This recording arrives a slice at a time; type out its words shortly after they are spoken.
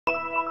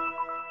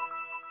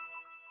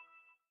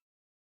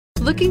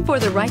Looking for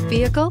the right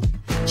vehicle?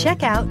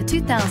 Check out the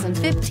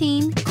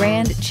 2015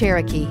 Grand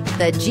Cherokee.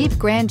 The Jeep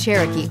Grand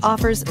Cherokee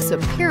offers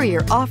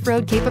superior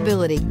off-road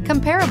capability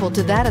comparable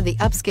to that of the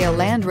upscale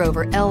Land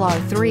Rover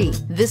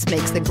LR3. This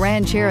makes the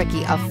Grand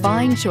Cherokee a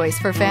fine choice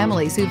for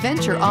families who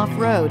venture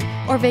off-road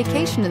or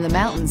vacation in the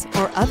mountains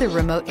or other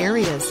remote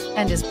areas,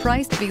 and is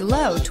priced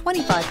below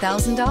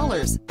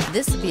 $25,000.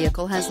 This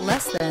vehicle has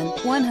less than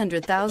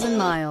 100,000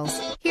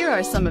 miles. Here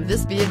are some of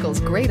this vehicle's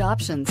great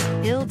options: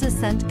 hill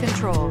descent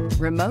control,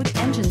 remote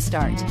engine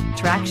start,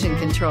 traction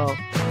control,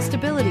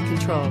 stability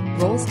control,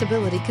 roll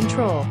stability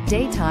control,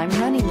 daytime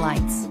running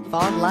lights,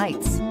 fog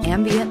lights,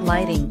 ambient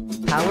lighting,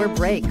 power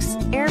brakes,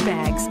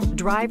 airbags,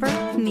 driver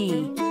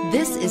knee.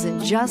 This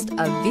isn't just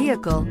a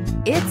vehicle,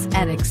 it's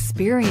an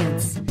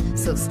experience.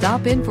 So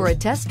stop in for a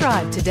test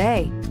drive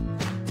today.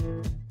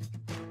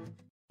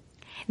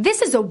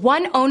 This is a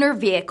one-owner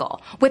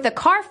vehicle with a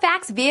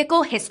Carfax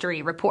Vehicle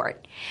History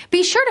Report.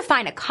 Be sure to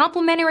find a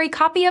complimentary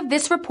copy of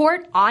this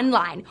report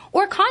online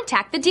or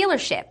contact the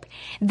dealership.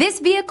 This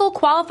vehicle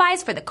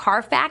qualifies for the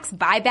Carfax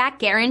Buyback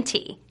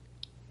Guarantee.